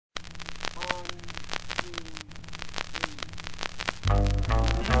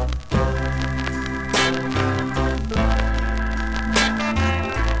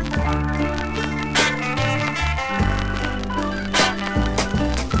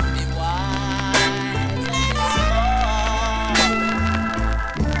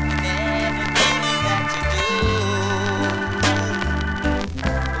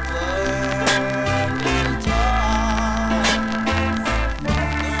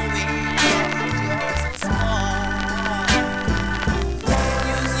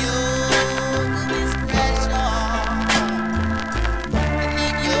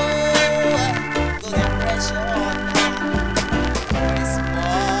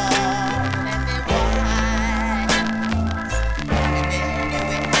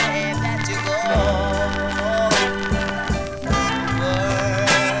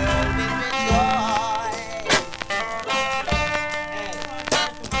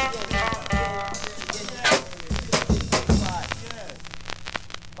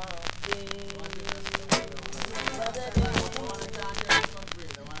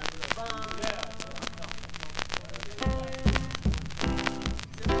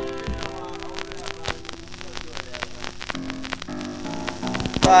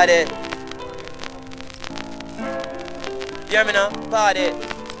Party. You hear me now? Party.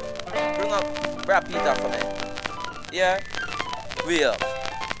 Bring up Brad Peter for me. Yeah? We up.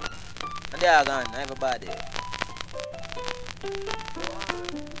 And they are gone, everybody.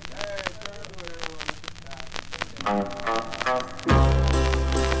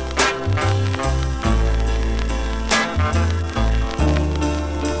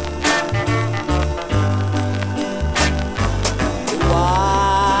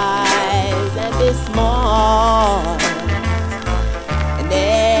 Wise and be smart in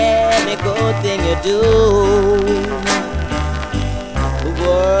every good thing you do. The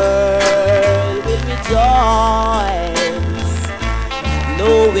world will rejoice,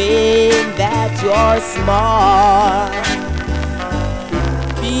 knowing that you're smart.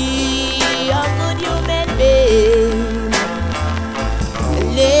 Be a good human being, and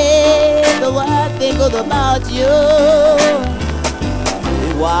let the world think good about you. Be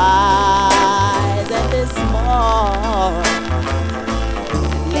wise and be smart,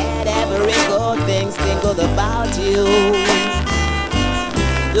 and let every good thing think good about you.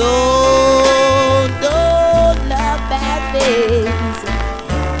 Don't love bad things.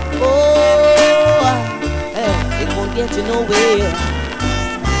 Oh, it won't get you nowhere.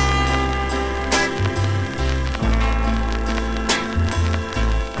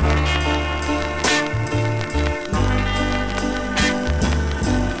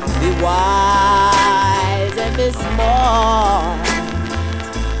 Be wise and be smart.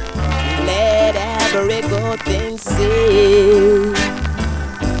 Let every good thing see.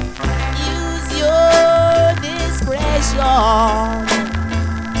 Use your discretion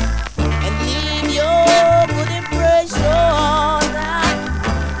and leave your good impression.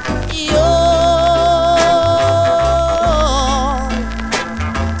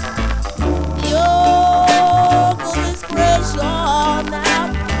 Your good expression now.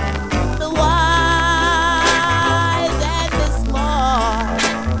 Be wise and be smart.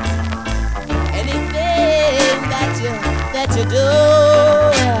 Anything that you do,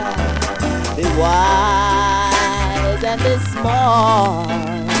 be wise and be smart.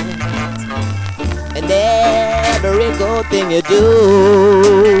 And every good thing you do,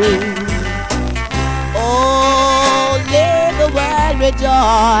 oh, let the world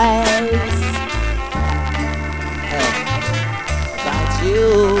rejoice about you.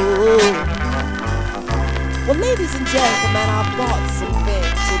 Well, ladies and gentlemen, I brought something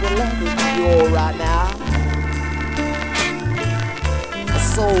to the level you right now. A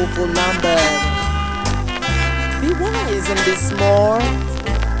soulful number. Be wise and be smart.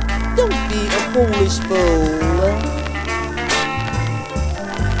 Don't be a foolish fool.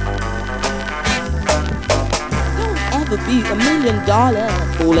 Don't ever be $1 million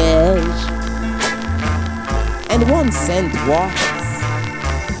foolish. And 1 cent wise.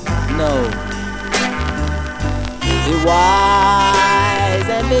 No. Be wise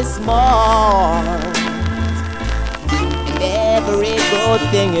and be smart in every good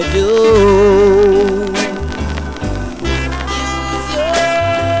thing you do. Use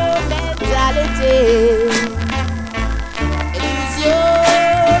your mentality and use your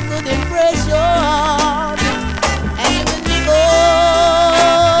good impression, and you will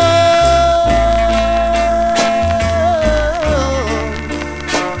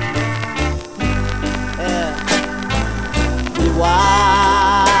be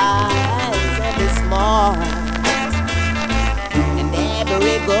wise and be smart in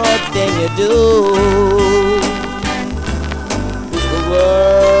every good thing you do. The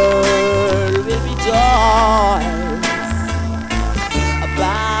world will rejoice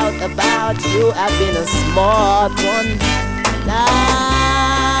about you. I've been a smart one.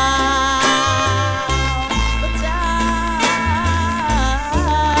 The time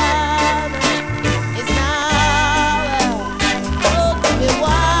is now. Be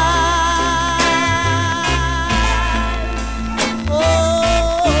wise. Oh,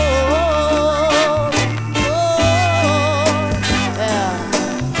 yeah.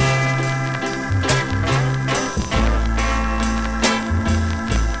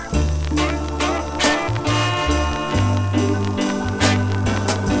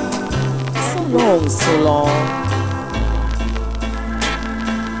 So long.